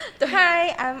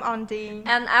Hi, I'm Ondi.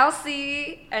 And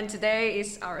Elsie, and today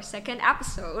is our second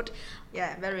episode.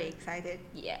 Yeah, very excited.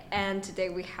 Yeah, and today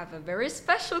we have a very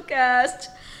special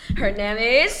guest. Her name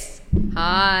is...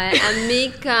 Hi, I'm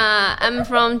Mika. I'm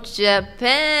from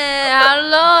Japan.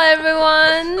 Hello,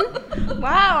 everyone.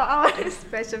 Wow, our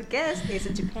special guest is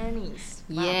a Japanese.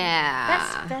 Wow. Yeah.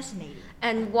 That's fascinating.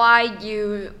 And why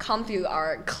you come to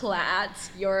our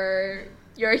class? You're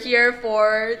here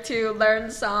to learn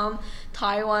some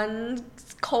Taiwan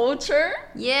culture?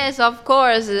 Yes, of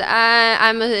course.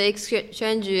 I'm an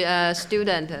exchange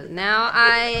student. Now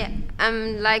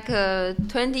I'm like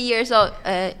 20 years old.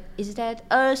 Is that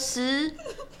 20?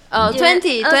 Oh,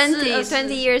 Yeah,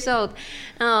 20 years old.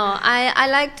 Oh, I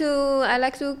like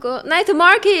to go night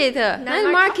market.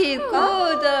 Night market,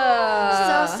 good.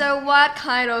 So what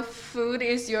kind of food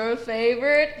is your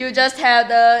favorite? You just had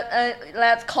the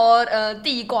let's call it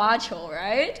地瓜球,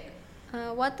 right?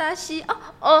 Watashi.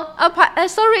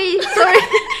 Sorry.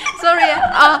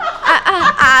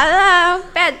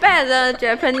 Bad.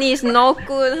 Japanese no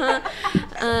good, huh?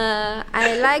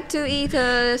 I like to eat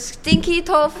stinky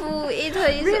tofu. Really?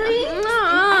 Stinky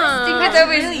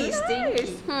tofu is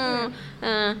stinky.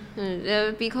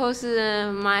 Because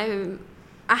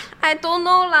I don't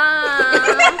know lah.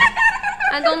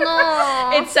 I don't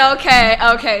know. It's okay.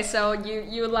 Okay, so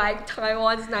you like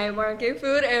Taiwan's night market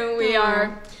food, and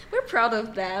we're proud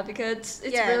of that because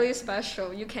it's really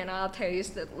special. You cannot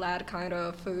taste that kind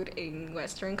of food in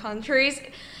Western countries.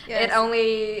 Yes. It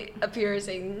only appears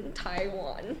in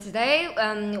Taiwan. Today,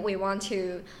 we want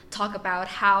to talk about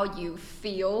how you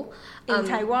feel in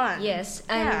Taiwan. Yes,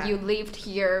 and you lived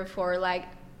here for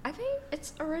I think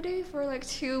it's already for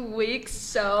 2 weeks,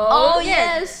 so... Oh,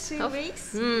 yes. 2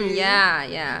 weeks?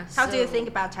 Yeah. How do you think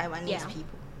about Taiwanese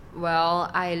people?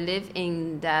 Well, I live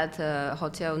in that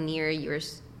hotel near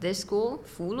this school,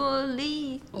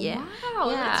 Fuloli. Yeah. Wow,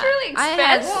 that's really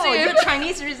expensive. Whoa, your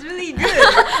Chinese is really good.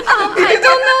 I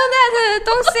don't know that.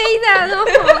 Don't say that.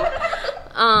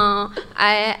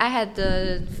 I had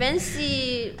the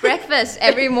fancy breakfast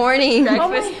every morning.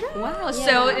 Breakfast. Wow. Yeah.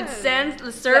 So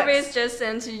the service just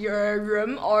sent to your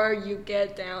room, or you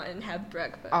get down and have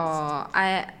breakfast?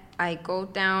 I go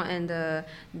down and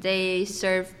they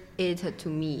serve it to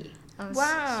me.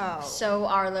 Wow. So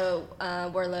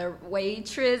were the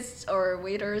waitress or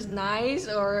waiters nice,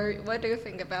 or what do you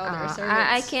think about their service?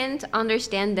 I can't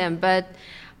understand them, but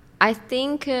I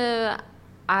think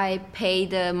I pay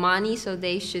the money, so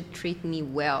they should treat me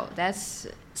well. That's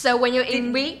so when you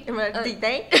did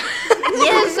they?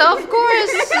 Yes, of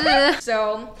course.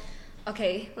 So.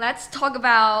 Okay, let's talk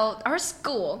about our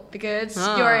school because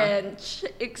you're an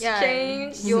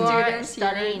exchange student. You're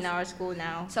studying in our school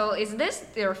now. So is this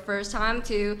your first time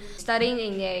to studying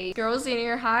in a girls'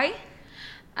 senior high?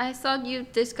 I thought you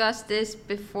discussed this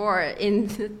before in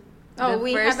the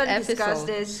we first haven't episode. discussed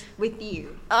this with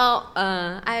you.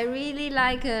 I really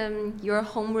like your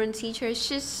homeroom teacher.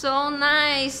 She's so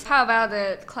nice. How about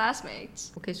the classmates?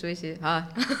 我可以说一些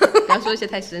不要说一些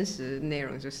太真实的内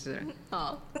容就是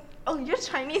了。Oh, your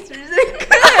Chinese is really good.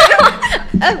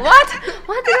 What?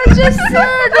 What did I just say?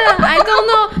 I don't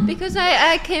know because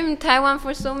I came to Taiwan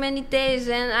for so many days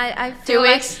and I feel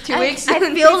 2 weeks. I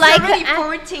feel like already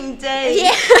 14 days.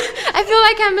 Yeah, I feel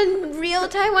like I'm a real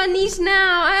Taiwanese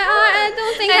now. I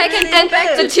don't think I can go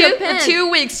back to Japan. The 2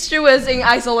 weeks she was in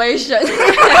isolation.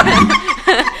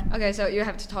 Okay, so you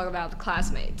have to talk about the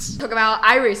classmates. Talk about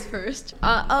Iris first.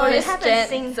 You haven't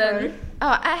seen her.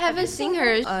 I haven't seen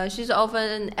her. She's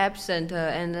often absent,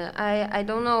 and I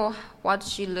don't know what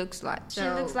she looks like. She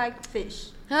looks like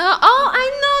fish. I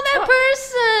know that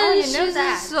person. You know She's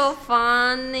that. so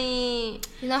funny.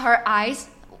 You know her eyes.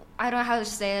 I don't know how to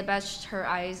say it, but her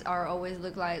eyes are always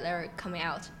look like they're coming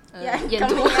out. Coming out.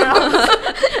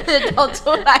 都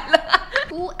出来了.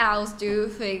 Who else do you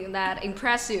think that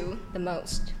impress you the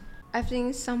most? I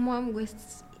think someone with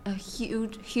a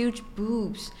huge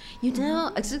boobs. You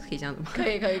know, 是可以这样的吗？可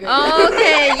以。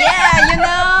Okay, yeah, you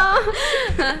know.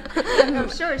 I'm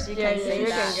sure she can say you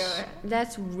that. can go.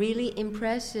 That's really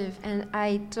impressive, and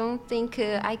I don't think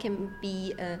I can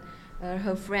be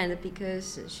her friend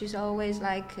because she's always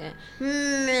like.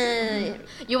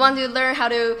 You want to learn how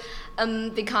to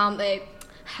become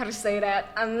how to say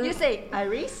that? You say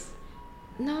Iris?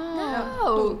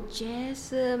 No.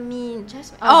 Jasmine.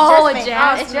 Jasmine. I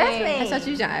thought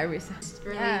you said Iris. She's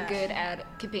really good at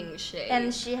keeping shape.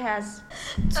 And she has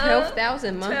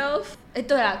 12,000 months.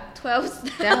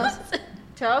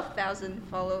 12,000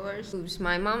 followers.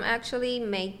 My mom actually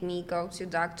made me go to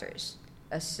doctors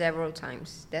several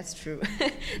times. That's true.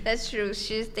 That's true.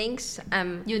 She thinks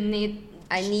you need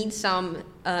I need some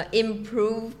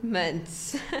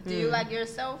improvements. Do you like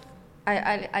yourself?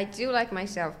 I do like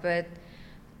myself, but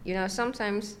you know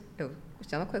sometimes. Oh, 我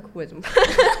讲到快哭了怎么办？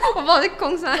我不知道在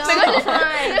攻啥。Don't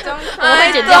cry, don't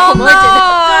I cry. don't know.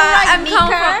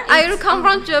 I Mika. come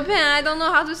from Japan. I don't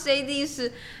know how to say this.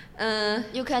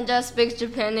 You can just speak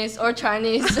Japanese or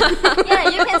Chinese. Yeah,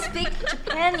 you can speak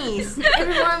Japanese.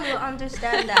 Everyone will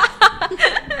understand that.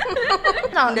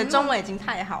 你的中文已经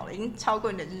太好了，已经超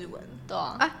过你的日文。对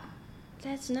啊。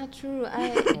That's not true.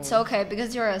 It's okay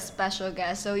because you're a special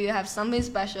guest, so you have something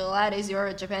special. That is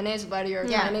your Japanese, but your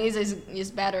Chinese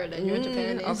is better than your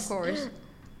Japanese. Of course.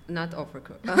 Not of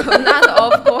course. Not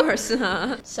of course.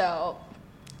 So,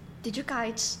 did you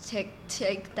guys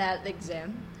take that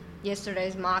exam?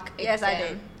 Yesterday's mock exam? Yes, I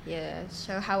did. Yes.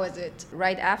 So how was it?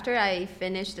 Right after I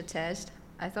finished the test,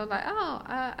 I thought like,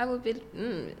 I would be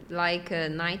like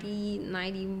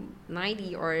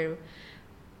 90 or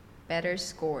better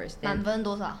scores 满 than 分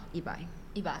多少？ 100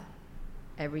 100。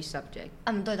 every subject.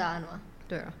 你对答案了吗？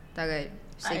对啊，大概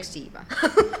60吧。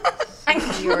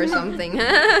60 or something.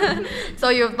 So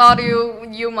you thought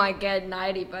you might get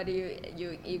 90, but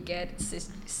you get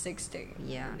 60.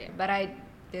 Yeah. But I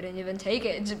didn't even take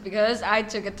it because I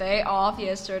took a day off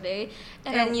yesterday,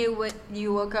 And you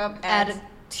woke up at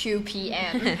 2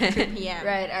 p.m. 2 p.m.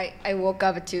 Right, I woke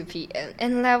up at 2 p.m.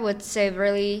 And that would say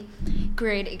really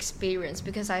great experience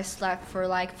because I slept for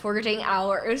like 14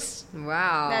 hours.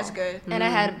 Wow. That's good. And I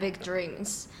had big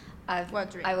dreams.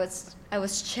 What dream? I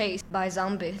was chased by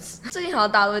zombies. 最近好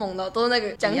像大家都会碰到，都是那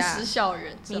个僵尸校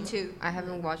园。 Me too. I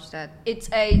haven't watched that. It's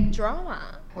a drama.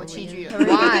 我弃剧了。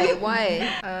Why?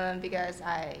 Because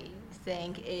I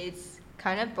think it's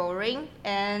kind of boring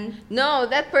and No,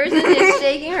 that person is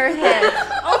shaking her head.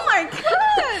 oh my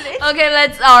god! Okay,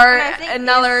 let's I think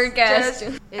another it's guest.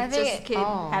 It I think just keep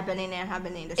Oh. happening and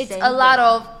happening. The It's same a lot thing.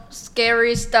 of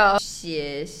scary stuff.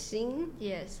 血腥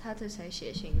Yes, how to say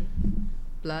血腥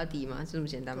bloody 吗？是这么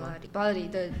简单吗？ bloody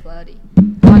对 bloody.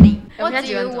 Bloody. What 我比较 do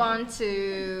喜欢 you 这种 want to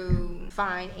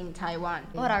find in Taiwan?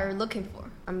 What are you looking for?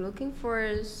 I'm looking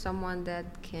for someone that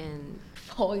can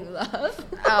Fall in love.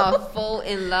 fall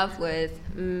in love with.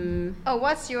 Oh,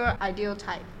 what's your ideal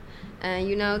type?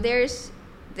 You know, there is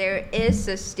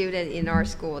a student in our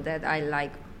school that I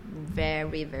like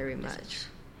very, very much.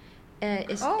 It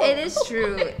is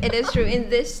true. It is true. In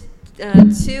this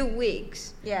 2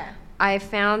 weeks, Yeah. I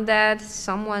found that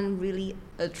someone really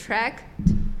attract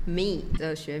me,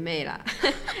 的学妹啦。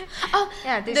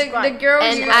 Yeah, The describe. girl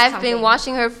And you I've been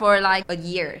watching her for like a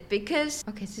year because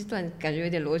okay, 这段感觉有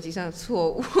点逻辑上的错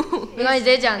误。没关系，直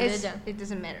接讲，直 It's- 接讲。 It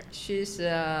doesn't matter. She's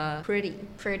pretty,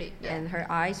 Pretty. and her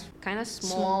eyes kind of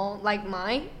small. Small like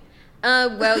mine.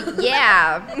 Well,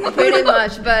 yeah, pretty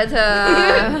much, but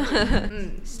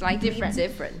slightly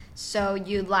different. So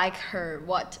you like her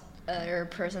what? Her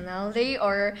personality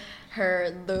or her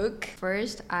look?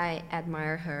 First, I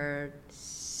admire her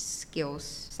skills,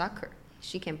 soccer.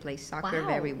 She can play soccer Wow.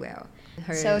 very well.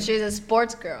 So she's a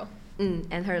sports girl.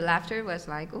 And her laughter was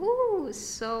like, ooh,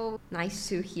 so nice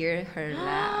to hear her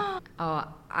laugh.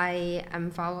 I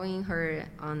am following her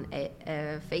on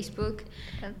Facebook,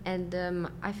 and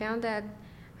I found that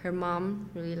her mom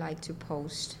really liked to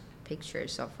post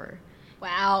pictures of her.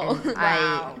 Wow. And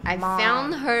I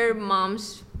found her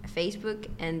mom's Facebook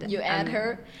and You add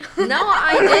her? No,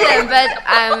 I didn't, but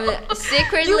I'm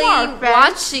secretly You are friends?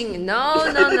 watching. No,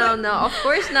 of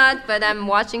course not. But I'm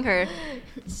watching her.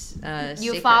 You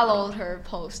secretly. followed her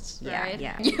posts, Yeah, right?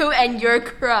 yeah. You and your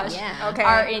crush Yeah. Okay.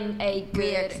 are in a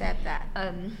We good. accept that.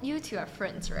 You two are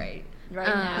friends, right? Right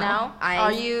Uh, now. Now,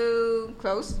 are you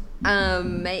close?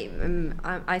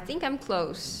 I think I'm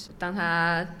close. 当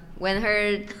她 when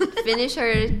her finish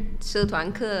her 社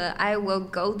团课, I will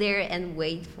go there and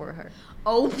wait for her.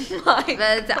 Oh my.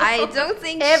 But I don't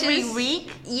think Every she's-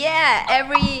 week? Yeah,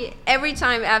 every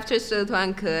time after 社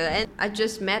团课, and I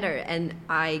just met her and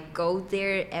I go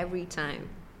there every time.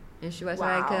 And she was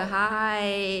like, Wow.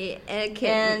 hi, And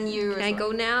can you I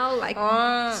go now? Like,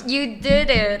 You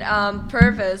did it on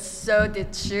purpose. So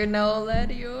did she know that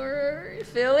you're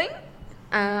feeling?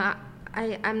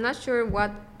 I'm not sure what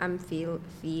I'm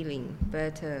feeling,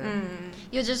 but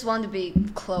You just want to be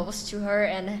close to her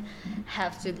and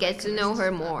have to get to know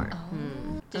her more.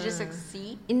 Did you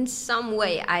succeed? In some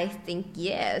way, I think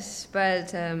yes,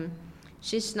 but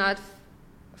she's not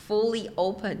fully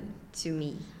open to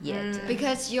me yet.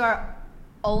 Because you're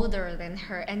older than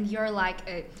her, and you're like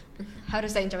a, how to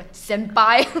say in Japan,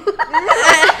 senpai.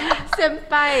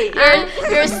 Senpai.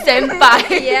 You're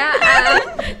senpai. Yeah,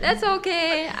 that's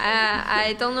okay.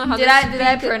 I don't know how Did to I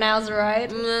speak. pronounce it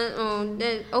right?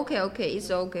 Okay, it's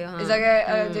okay. Huh? It's okay.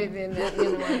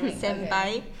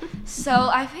 Senpai. So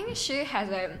I think she has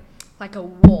a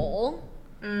wall.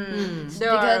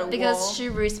 Because she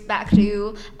respects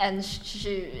you and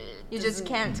you just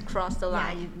can't cross the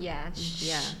line. Yeah.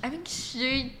 I think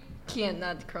she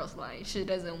cannot cross line. She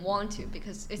doesn't want to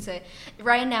because it's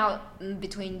right now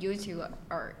between you two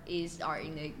are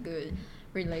in a good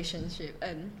relationship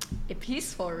and a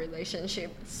peaceful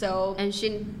relationship. So and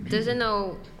she doesn't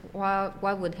know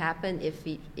what would happen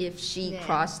if she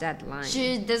crossed that line.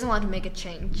 She doesn't want to make a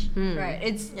change. Right?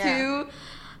 It's too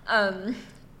risky.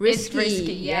 It's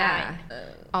risky. Yeah.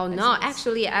 Oh no!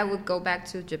 Actually, I would go back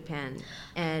to Japan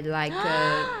and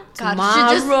God,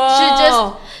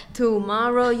 tomorrow.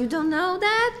 Tomorrow, you don't know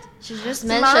that? She just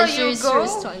Tomorrow mentioned you she's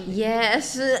go? 20.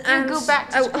 Yes. You go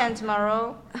back to Japan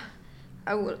tomorrow.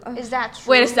 I will. Is that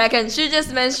true? Wait a second. She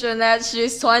just mentioned that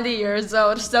she's 20 years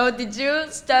old. So did you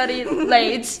study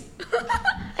late?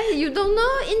 Hey, you don't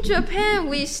know? In Japan,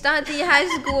 we study high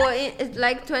school it's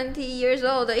like 20 years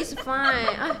old. It's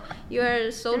fine.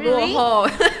 You're so Really? low.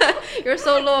 You're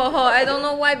so low. I don't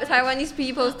know why Taiwanese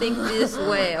people think this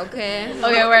way. Okay.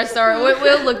 Okay, we're sorry.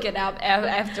 We'll look it up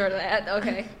after that.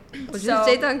 Okay. 我觉得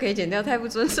这段可以剪掉，太不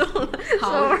尊重了。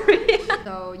好 Sorry.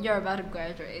 So you're about to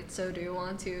graduate. So do you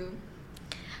want to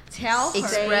tell her?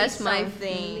 Express my something.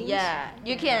 feelings. Yeah,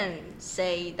 you can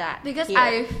say that. Because here.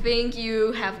 I think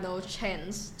you have no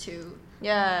chance to be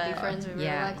friends with her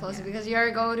that closely because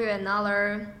you're going to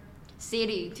another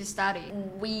city to study.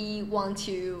 We want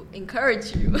to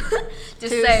encourage you to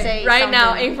say right something.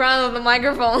 now in front of the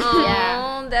microphone.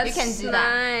 Yeah. Oh, that's You can do that.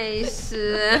 nice.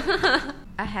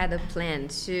 I had a plan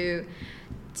to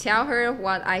tell her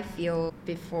what I feel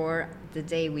before the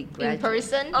day we graduate. In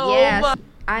person? Oh, Yes. wow.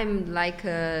 I'm like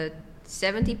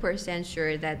 70%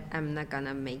 sure that I'm not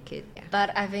gonna make it. Yeah.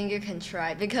 But I think you can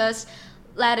try because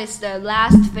that is the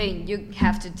last thing you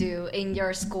have to do in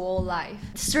your school life.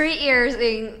 3 years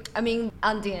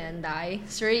Andy and I,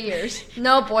 3 years,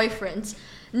 no boyfriends,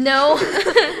 no.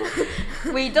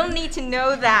 We don't need to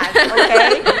know that,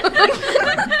 okay?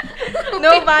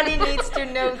 Nobody needs to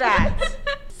know that.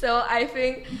 So I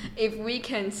think if we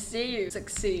can see you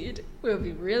succeed, we'll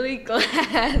be really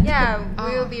glad. Yeah,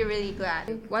 we'll be really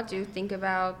glad. What do you think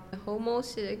about homo?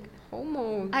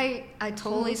 I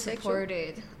totally Homosexual? support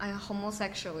it.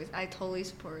 Homosexual, I totally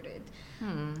support it.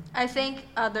 I think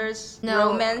others' No.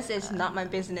 romance is not my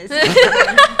business.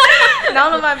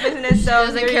 None of my business, so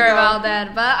Doesn't here you care go. about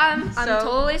that, but I'm So-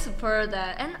 totally support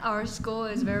that. And our school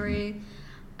is very.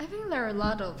 I think there are a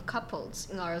lot of couples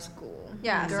in our school.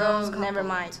 Yeah, girls. so never couples.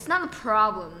 mind. It's not a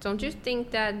problem. Don't you think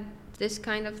that this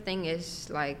kind of thing is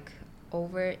like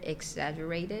over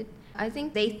exaggerated? I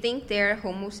think they think they're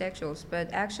homosexuals,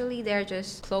 but actually they're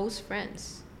just close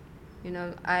friends. You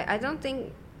know, I don't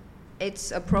think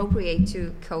it's appropriate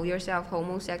to call yourself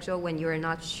homosexual when you're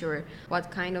not sure what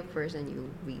kind of person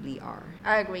you really are.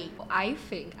 I agree. I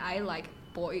think I like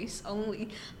boys only,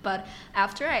 but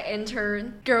after I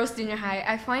enter girls junior high,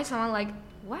 I find someone like,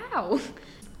 wow.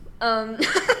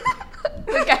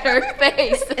 Look at her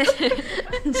face.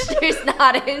 She's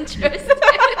not interested.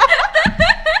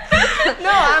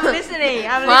 No, I'm listening.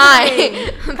 I'm Fine.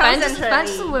 listening. 反正就是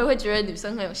Concentrate. 我也会觉得女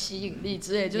生很有吸引力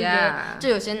之类，就是觉得 Yeah. 就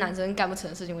有些男生干不成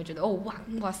的事情，会觉得哦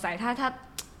哇塞，他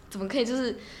怎么可以就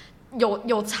是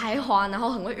有才华，然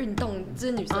后很会运动，就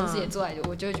是女生自己做来的，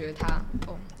我就会觉得他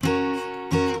哦。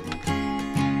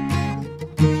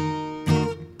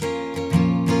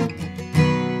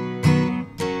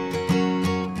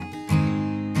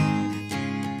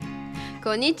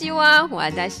Konnichiwa,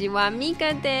 watashi wa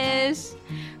Mika desu.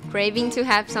 Craving to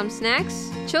have some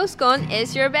snacks? Choscon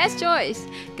is your best choice.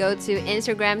 Go to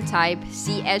Instagram, type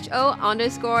CHO_SCONES,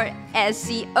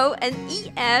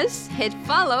 hit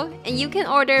follow, and you can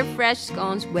order fresh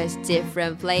scones with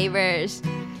different flavors.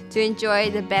 To enjoy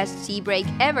the best tea break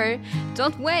ever,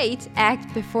 don't wait,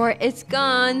 act before it's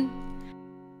gone.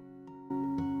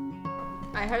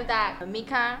 I heard that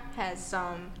Mika has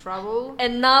some trouble.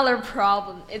 Another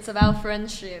problem. It's about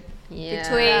friendship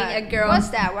between a girl. What's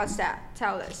that?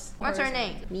 Tell us. What's her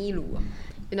name? Milu.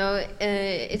 You know,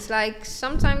 it's like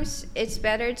sometimes it's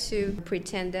better to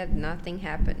pretend that nothing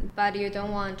happened. But you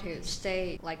don't want to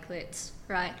stay like this,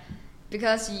 right?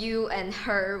 Because you and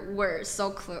her were so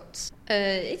close.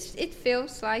 It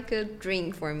feels like a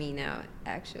dream for me now,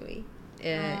 actually.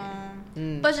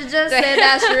 But she just said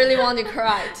that she really wanted to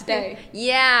cry today.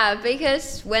 Yeah,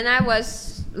 because when I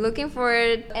was looking for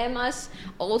Emma's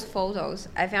old photos.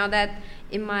 I found that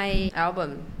in my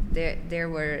album, there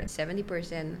were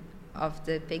 70% of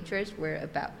the pictures were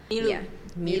about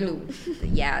Milu.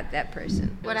 Yeah, that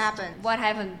person. What happened? What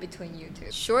happened between you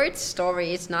two? Short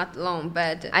story. It's not long,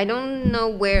 but I don't know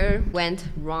where went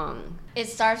wrong. It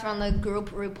starts from the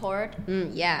group report.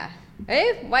 Yeah.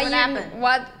 Hey, why What you? happened?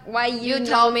 Why you? You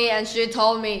told me and she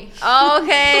told me.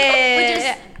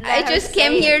 Okay. I just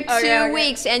came here 2 Okay.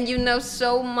 weeks, and you know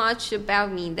so much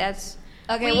about me. That's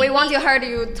Okay, we want to hear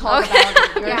you talk Okay.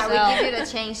 about it yourself. Yeah, we give you the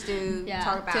chance to Yeah,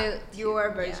 talk about to- your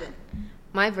version.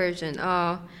 my version.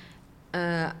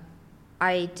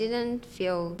 I didn't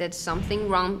feel that something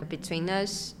wrong between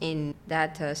us in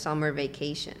that summer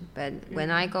vacation. But when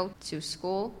I go to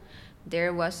school,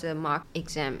 there was a mock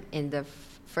exam in the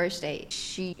first day.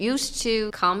 She used to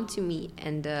come to me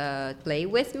and play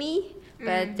with me,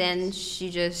 but then she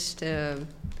just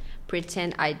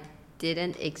pretend I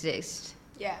didn't exist.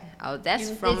 Yeah. Oh, that's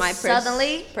You from did my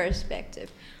suddenly?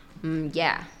 perspective.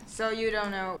 Yeah. So you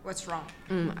don't know what's wrong.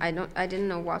 I didn't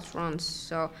know what's wrong,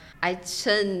 so I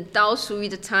趁倒数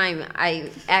the time. I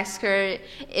asked her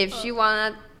if she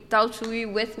wanna 倒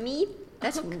数 with me.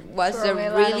 That was Throw a away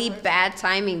really leftovers. bad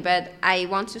timing, but I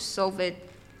want to solve it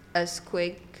as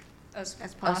quick As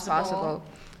as possible.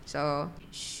 So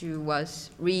she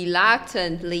was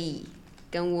reluctantly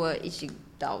跟我一起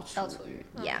倒数. 倒数语。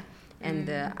 Yeah, and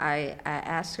I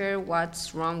asked her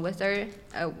what's wrong with her,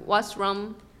 what's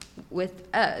wrong with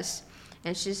us,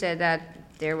 and she said that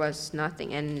there was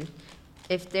nothing, and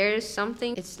if there's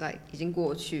something, it's like 已经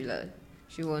过去了.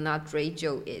 She will not 追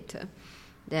究 it.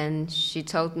 Then she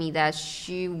told me that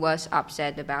she was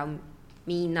upset about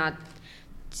me not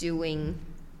doing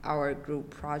our group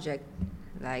project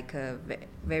like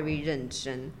very 认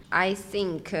真. I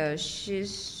think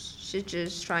she's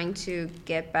just trying to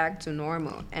get back to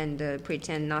normal and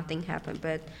pretend nothing happened,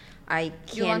 but I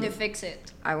can't. You want to fix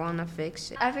it. I want to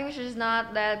fix it. I think she's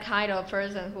not that kind of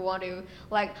person who want to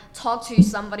like talk to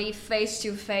somebody face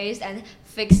to face and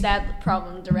fix that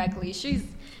problem directly. She's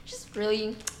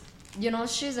really,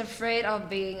 she's afraid of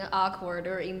being awkward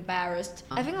or embarrassed.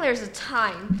 I think there's a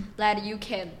time that you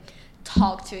can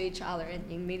talk to each other and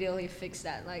immediately fix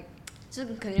that. Like, 就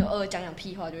可能就偶尔讲讲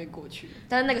屁话就会过去，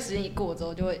但是那个时间一过之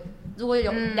后，就会如果有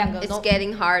两个 It's 都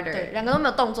getting 对 harder. 两个都没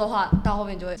有动作的话，到后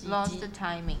面就会 Lost the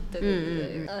timing. 对对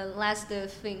对对。Last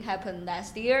thing happened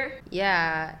last year.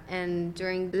 Yeah, and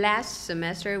during last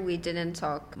semester we didn't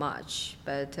talk much,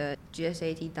 but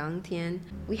GSAT 当天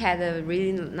we had a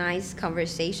really nice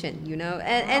conversation,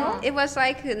 and it was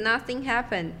like nothing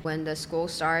happened. When the school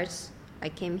starts, I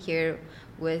came here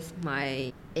with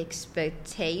my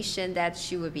expectation that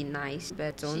she would be nice,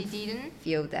 but don't She didn't?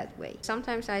 feel that way.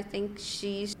 Sometimes I think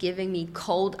she's giving me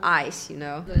cold eyes,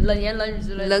 对冷言冷语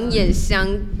之类的。冷眼相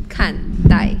看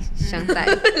待，相待。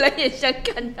冷眼相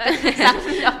看待，傻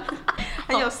笑。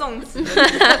很有宋词。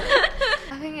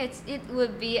I think it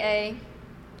would be a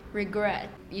regret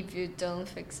if you don't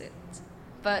fix it.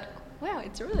 But well,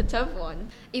 it's a really tough one.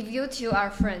 If you two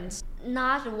are friends,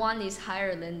 not one is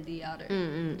higher than the other.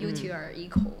 You two are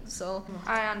equal. So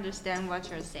I understand what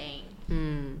you're saying.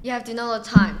 you have to know the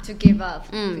time to give up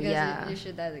because yeah. you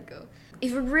should let it go.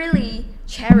 If you really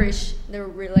cherish the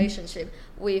relationship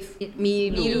with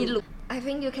Milu. I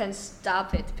think you can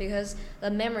stop it because the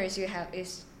memories you have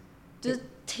is 就是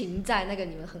停在那个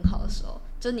你们很好的时候，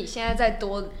就你现在再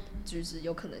多就是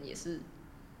有可能也是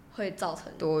会造成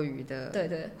多余的。对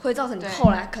对，会造成你对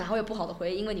后来可能还会有不好的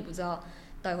回忆，因为你不知道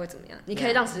到底会怎么样。你可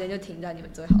以让时间就停在你们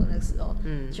最好的那个时候，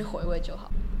去回味就好。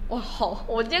哇，好，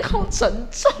我今天好沉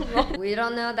重哦。We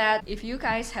don't know that if you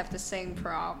guys have the same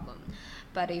problem,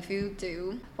 but if you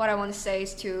do, what I want to say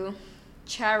is to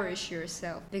cherish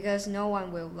yourself because no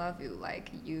one will love you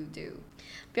like you do.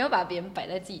 不要把别人摆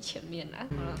在自己前面啦。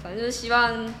好了，反正就是希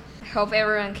望 hope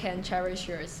everyone can cherish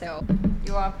yourself.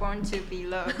 You are born to be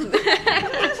loved.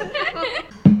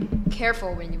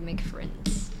 Careful when you make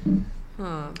friends.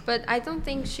 But I don't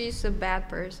think she's a bad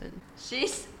person.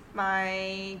 She's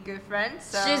my good friend.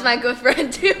 So She's my good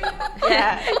friend too.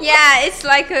 Yeah. Yeah, it's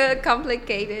like a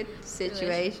complicated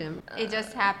situation. It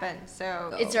just happened.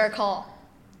 So It's your call.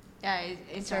 yeah,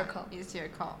 it's your call. It's your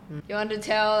call. You want to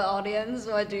tell the audience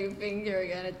what do you think you're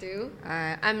gonna do?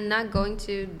 I'm not going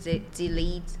to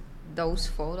delete those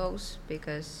photos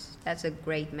because that's a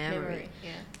great memory.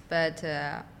 Yeah. But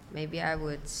maybe I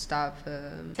would stop.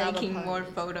 Taking apart. more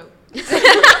photos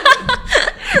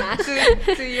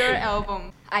to your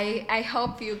album. I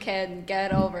hope you can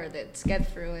get over this,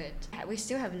 get through it. We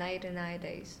still have 99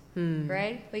 days,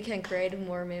 right? We can create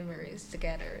more memories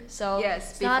together. So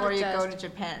yes, it's not before you go just- to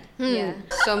Japan. Yeah.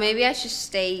 So maybe I should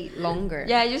stay longer.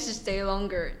 Yeah, you should stay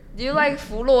longer. Do you like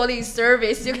福洛丽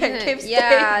service? You can keep staying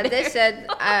Yeah, there. they said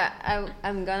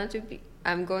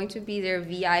I'm going to be their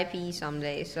VIP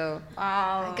someday. So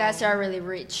Wow. I guess you're really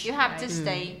rich. you have to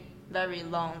stay very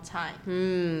long time.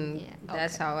 Yeah,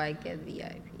 that's how I get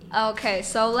VIP. Okay,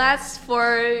 so that's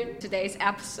for today's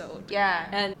episode. Yeah,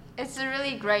 And it's a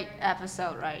really great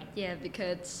episode, right? yeah,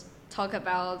 because talk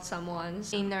about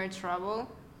someone's Inner trouble.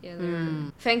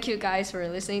 Thank you guys for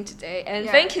listening today, and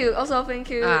Yeah. thank you to thank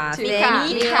Mika,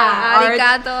 you. our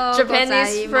Arigato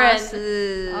Japanese friend.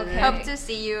 gozaimasu. Okay. Hope to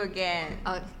see you again.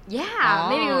 Yeah,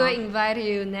 maybe we Oh. will invite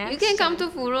you next. You can come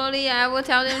time. to Furoli. I will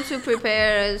tell them to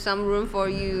prepare some room for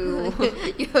you.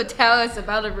 You will tell us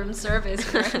about the room service.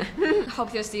 Right?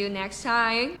 Hope to see you next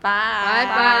time. Bye. Bye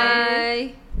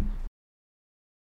bye.